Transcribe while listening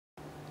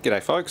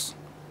G'day folks.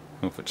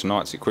 Well, for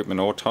tonight's equipment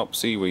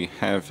autopsy we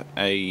have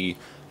a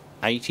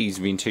 80s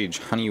vintage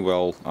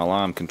Honeywell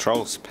alarm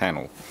controls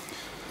panel.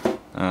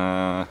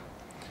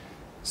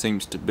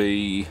 Seems to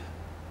be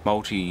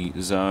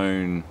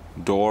multi-zone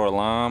door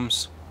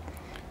alarms.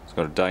 It's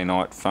got a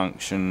day-night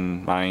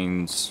function,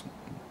 mains,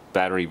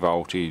 battery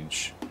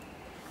voltage,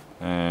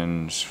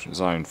 and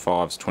zone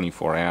 5's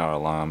 24-hour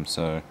alarm,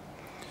 so it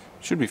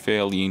should be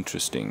fairly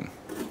interesting.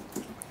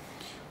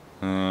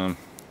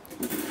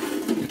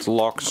 It's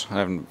locked. I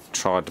haven't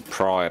tried to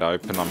pry it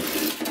open. I'm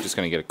just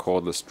going to get a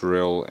cordless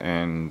drill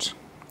and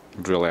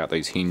drill out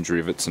these hinge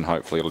rivets and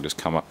hopefully it'll just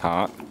come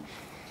apart.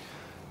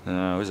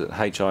 Is it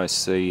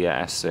HIC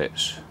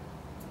asset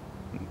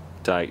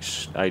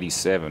date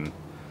 87,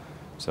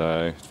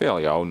 so it's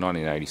fairly old,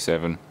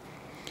 1987.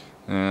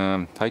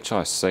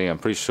 HIC, I'm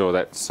pretty sure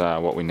that's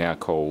what we now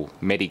call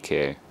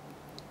Medicare.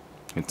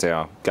 It's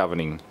our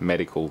governing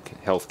medical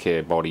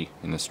healthcare body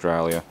in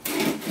Australia.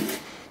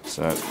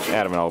 So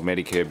out of an old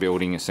Medicare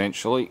building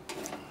essentially.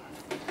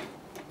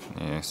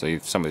 Yeah, so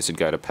some of this would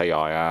go to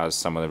PIRs,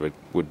 some of it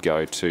would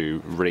go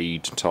to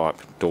reed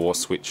type door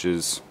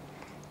switches,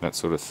 that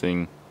sort of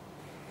thing.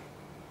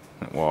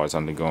 That wire's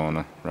undergone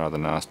a rather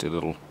nasty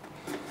little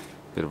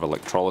bit of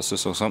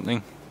electrolysis or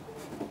something.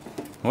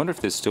 I wonder if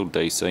there's still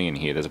DC in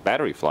here. There's a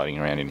battery floating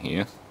around in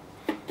here.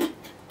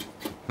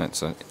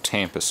 That's a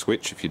tamper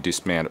switch if you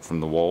dismount it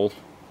from the wall.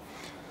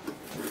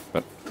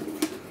 But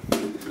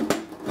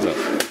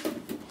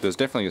there's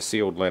definitely a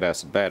sealed lead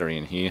acid battery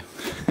in here.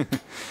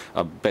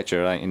 I bet you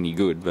it ain't any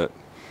good, but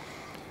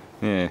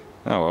yeah,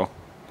 oh well.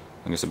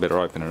 I guess I better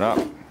open it up.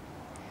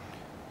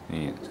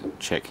 Yeah,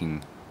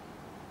 checking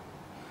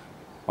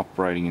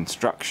operating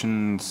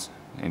instructions,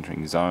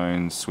 entering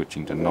zones,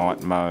 switching to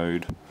night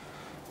mode,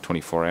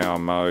 24-hour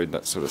mode,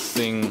 that sort of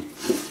thing.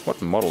 What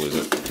model is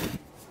it?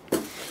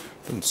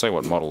 Doesn't say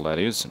what model that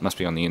is. It must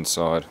be on the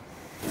inside.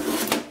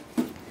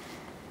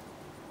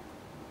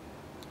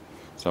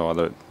 So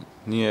either,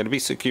 yeah, it'd be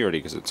security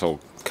because it's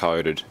all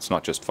coded. It's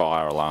not just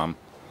fire alarm.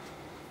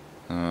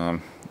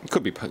 It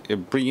could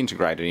be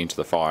integrated into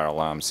the fire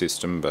alarm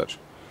system, but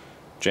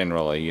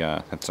generally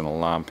that's an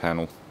alarm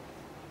panel.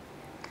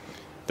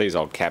 These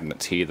old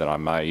cabinets here that I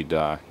made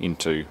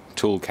into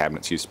tool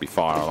cabinets used to be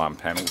fire alarm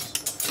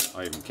panels.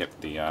 I even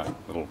kept the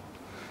little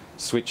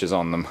switches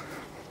on them.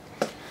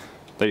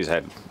 These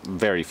had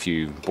very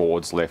few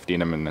boards left in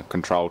them and the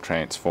control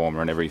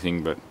transformer and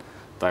everything, but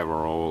they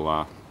were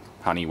all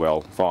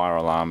Honeywell fire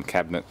alarm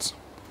cabinets.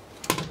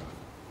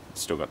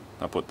 Still got,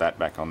 I put that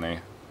back on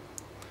there.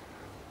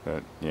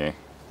 But yeah,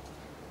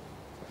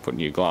 put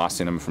new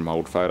glass in them from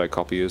old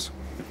photocopiers.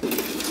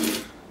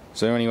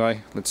 So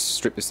anyway, let's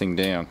strip this thing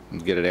down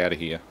and get it out of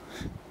here.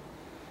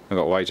 I've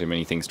got way too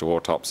many things to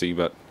autopsy,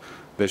 but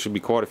there should be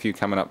quite a few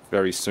coming up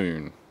very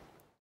soon.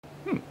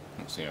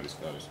 Let's see how this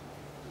goes.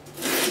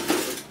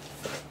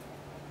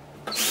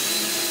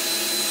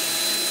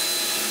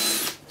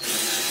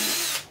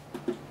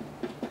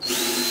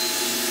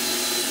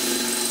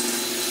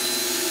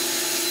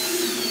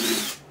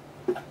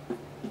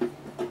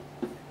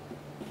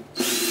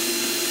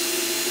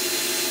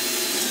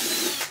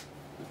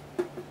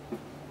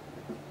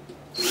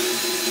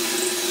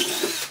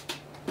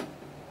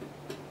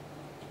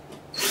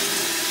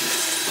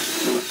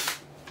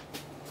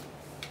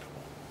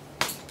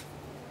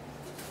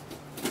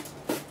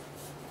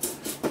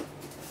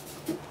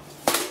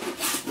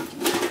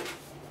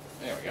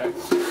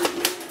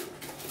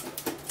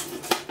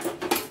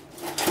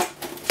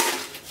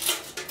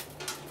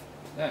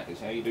 That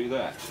is how you do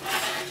that.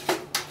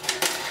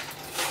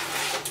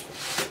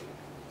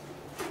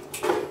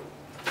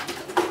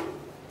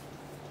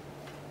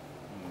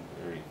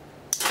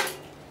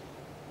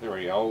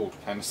 Very old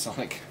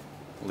Panasonic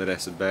lead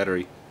acid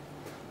battery.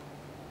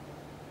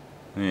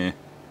 Yeah,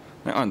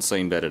 that one's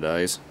seen better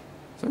days.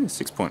 It's only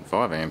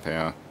 6.5 amp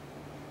hour.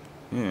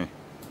 Yeah.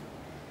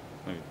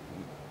 It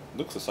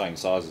looks the same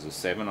size as a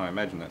 7. I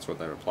imagine that's what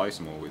they replace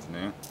them all with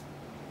now.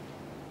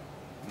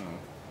 Oh,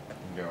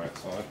 go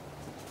outside.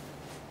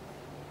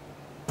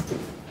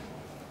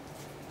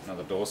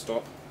 Another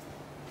doorstop.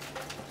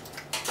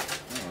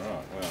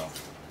 Alright, well.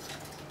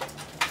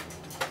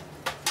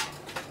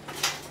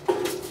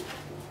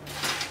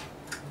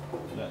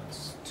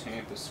 That's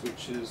tamper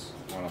switches.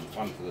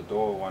 One for the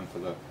door, one for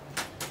the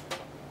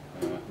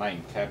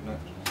main cabinet.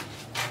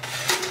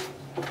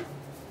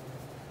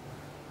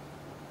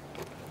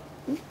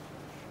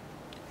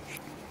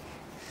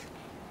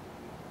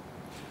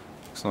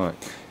 Looks like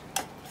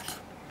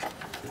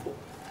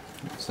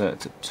so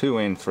it's a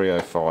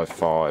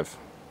 2N3055.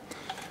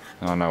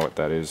 I know what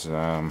that is.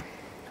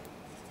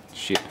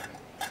 Shit.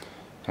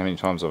 How many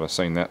times have I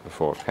seen that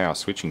before? Power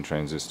switching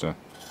transistor.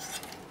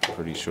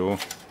 Pretty sure.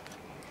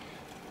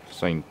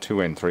 Seen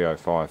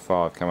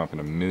 2N3055 come up in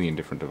a million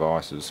different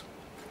devices.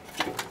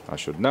 I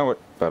should know it,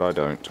 but I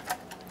don't.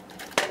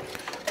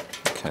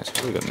 Okay, so what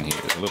have we got in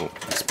here? There's a little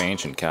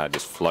expansion card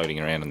just floating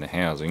around in the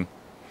housing.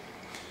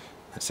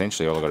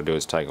 Essentially all I've got to do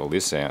is take all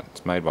this out.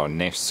 It's made by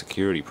Neff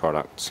Security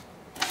Products.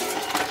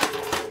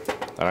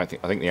 I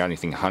think the only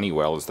thing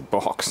Honeywell is the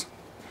box.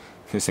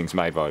 This thing's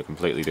made by a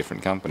completely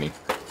different company.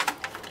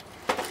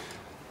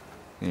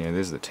 Yeah,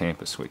 there's the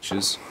tamper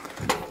switches.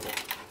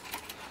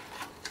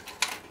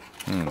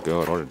 Oh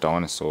god, what a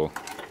dinosaur.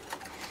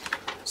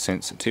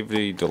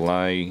 Sensitivity,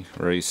 delay,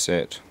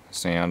 reset,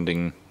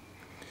 sounding.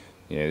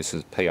 Yeah, this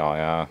is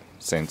PIR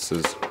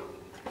sensors.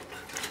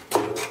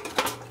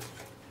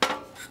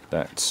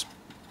 That's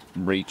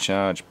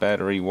recharge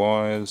battery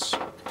wires.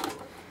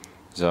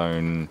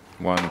 Zone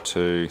 1,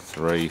 2,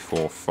 3,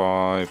 4,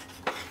 5.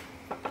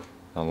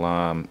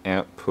 Alarm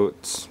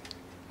outputs.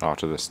 Oh,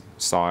 to the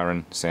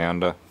siren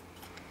sounder.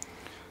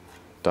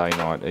 Day,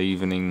 night,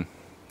 evening.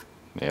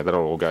 Yeah,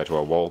 that'll all go to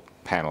a wall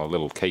panel, a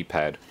little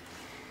keypad.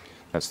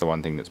 That's the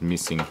one thing that's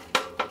missing.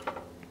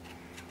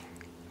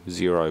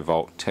 0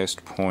 volt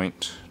test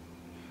point.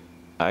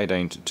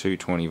 18 to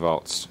 220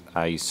 volts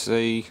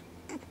AC.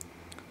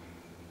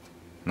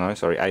 No,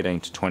 sorry, 18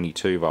 to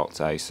 22 volts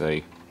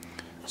AC.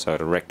 So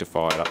to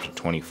rectify it up to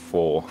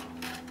 24.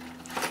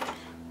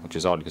 Which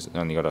is odd because it's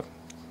only got a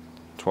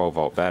 12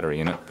 volt battery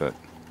in it, but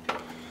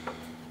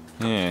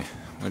yeah,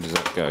 where does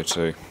that go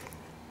to?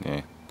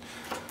 Yeah,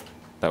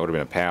 that would have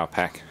been a power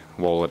pack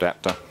wall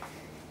adapter.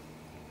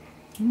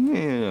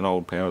 Yeah, an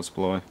old power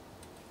supply.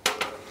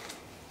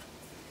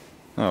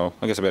 Oh,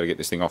 I guess I better get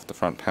this thing off the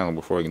front panel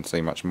before we can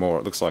see much more.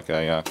 It looks like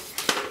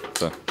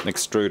it's an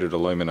extruded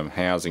aluminum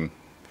housing,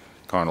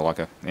 kind of like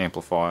an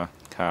amplifier,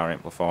 car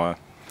amplifier.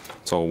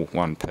 It's all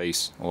one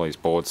piece, all these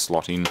boards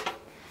slot in.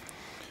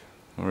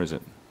 Or is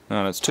it?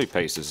 No, it's two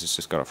pieces, it's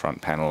just got a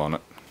front panel on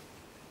it.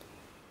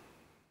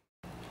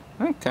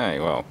 Okay,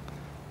 well,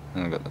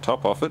 I got the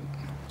top off it.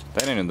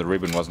 That end of the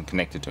ribbon wasn't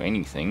connected to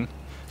anything.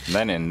 And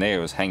that end there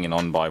was hanging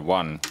on by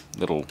one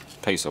little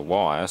piece of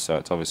wire, so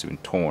it's obviously been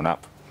torn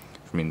up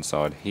from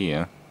inside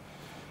here.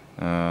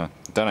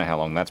 Don't know how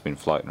long that's been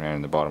floating around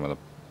in the bottom of the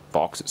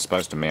box. It's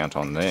supposed to mount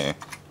on there.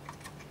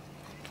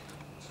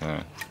 So,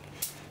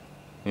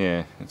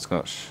 yeah, it's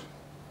got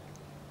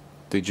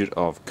digit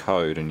of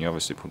code, and you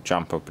obviously put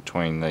jumper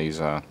between these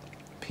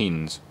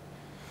pins.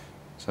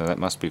 So that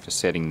must be for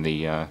setting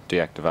the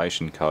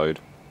deactivation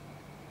code.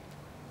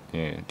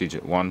 Yeah,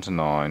 digit 1 to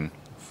 9,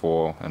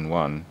 4 and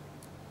 1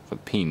 for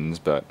the pins,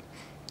 but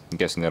I'm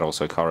guessing that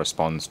also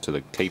corresponds to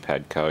the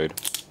keypad code.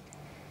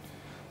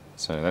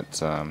 So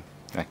that's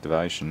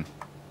activation.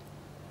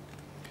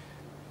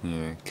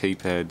 Yeah,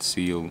 keypad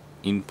seal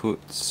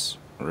inputs,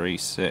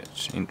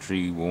 reset,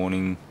 entry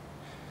warning,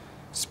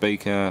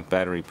 speaker,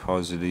 battery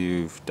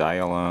positive, day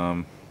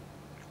alarm.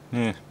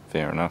 Yeah,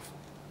 fair enough.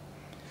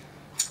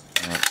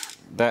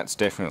 That's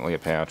definitely a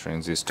power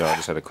transistor. I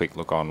just had a quick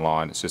look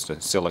online. It's just a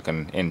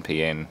silicon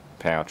NPN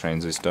power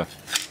transistor.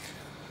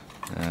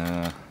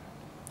 Get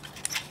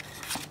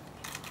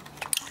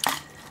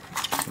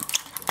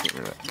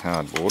rid of that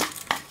cardboard.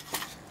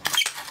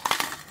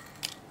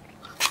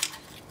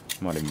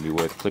 Might even be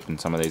worth clipping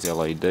some of these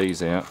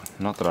LEDs out.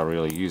 Not that I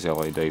really use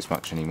LEDs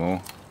much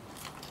anymore.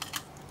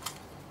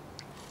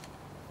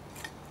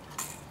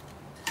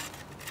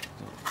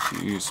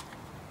 Fuse.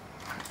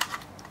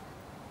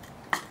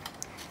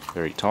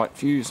 Very tight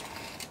fuse.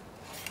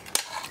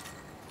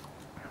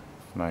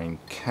 Main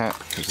cap,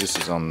 because this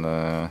is on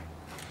the...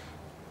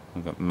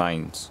 We've got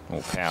mains,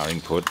 or power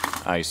input,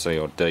 AC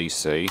or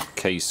DC.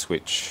 Key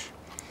switch,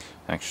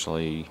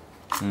 actually...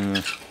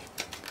 yeah,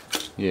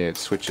 it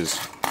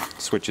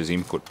switches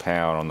input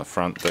power on the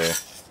front there.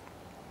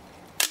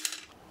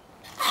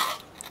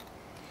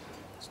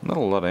 There's not a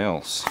lot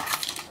else.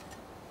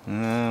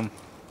 A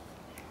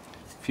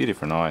few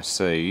different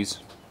ICs.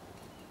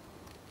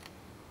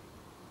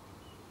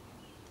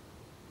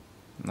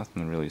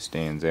 Nothing really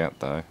stands out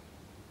though.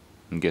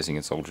 I'm guessing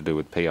it's all to do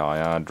with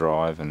PIR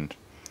drive and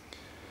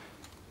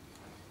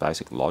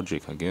basic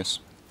logic, I guess.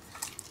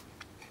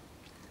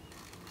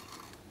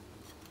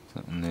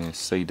 Something there,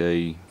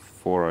 CD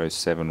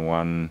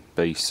 4071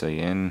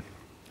 BCN.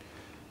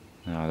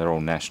 No, they're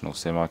all National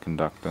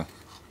Semiconductor.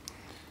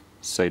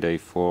 CD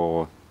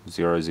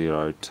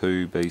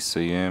 4002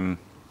 BCM.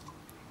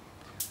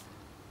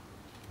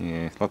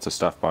 Yeah, lots of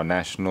stuff by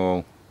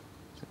National.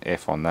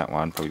 F on that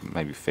one, probably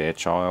maybe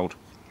Fairchild.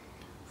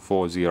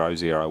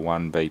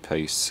 4001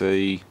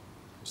 BPC.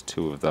 There's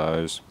two of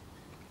those.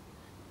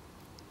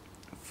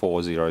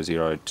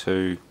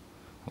 4002.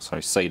 Oh,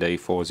 sorry, CD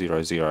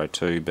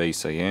 4002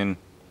 BCN.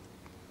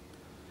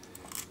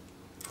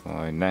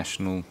 By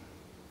National.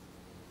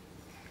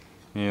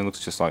 Yeah, it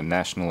looks just like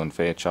National and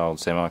Fairchild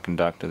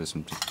Semiconductor. There's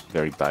some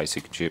very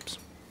basic chips.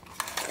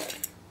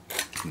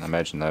 And I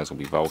imagine those will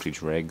be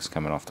voltage regs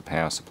coming off the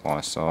power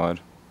supply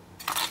side.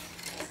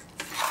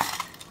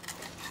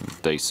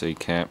 DC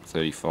cap,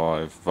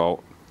 35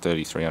 volt,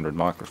 3300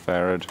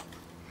 microfarad.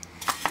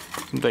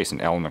 Some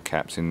decent Elmer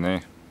caps in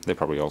there. They're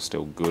probably all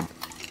still good.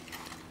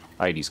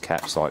 80s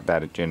caps like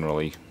that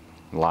generally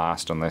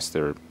last unless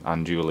they're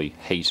unduly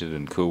heated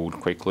and cooled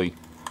quickly.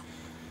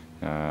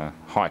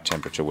 High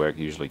temperature work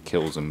usually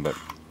kills them, but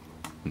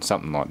in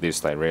something like this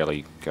they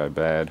rarely go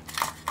bad.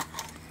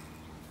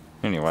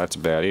 Anyway, that's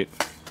about it.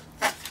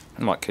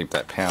 I might keep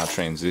that power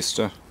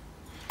transistor.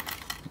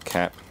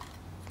 cap.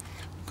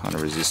 What kind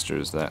of resistor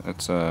is that?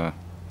 It's a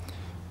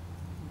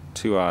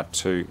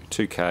 2R2,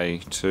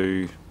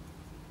 2K2,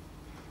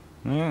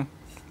 yeah.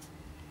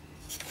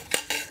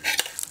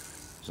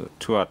 So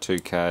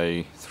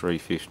 2R2K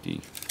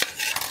 350.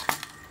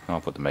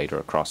 I'll put the meter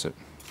across it.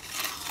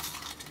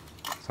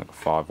 It's like a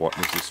 5-watt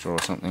resistor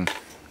or something.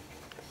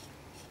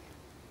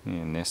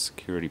 Yeah, Nest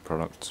security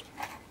products.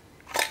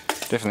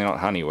 Definitely not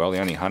Honeywell. The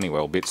only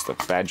Honeywell bit's the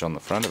badge on the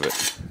front of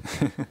it.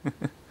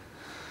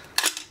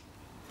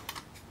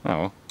 Oh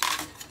well,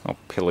 I'll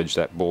pillage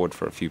that board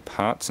for a few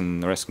parts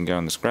and the rest can go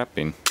in the scrap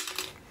bin.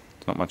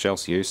 There's not much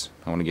else use.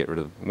 I want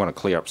to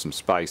clear up some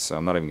space, so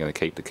I'm not even going to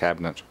keep the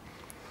cabinet.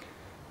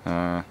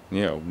 Yeah,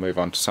 we'll move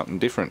on to something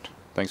different.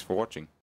 Thanks for watching.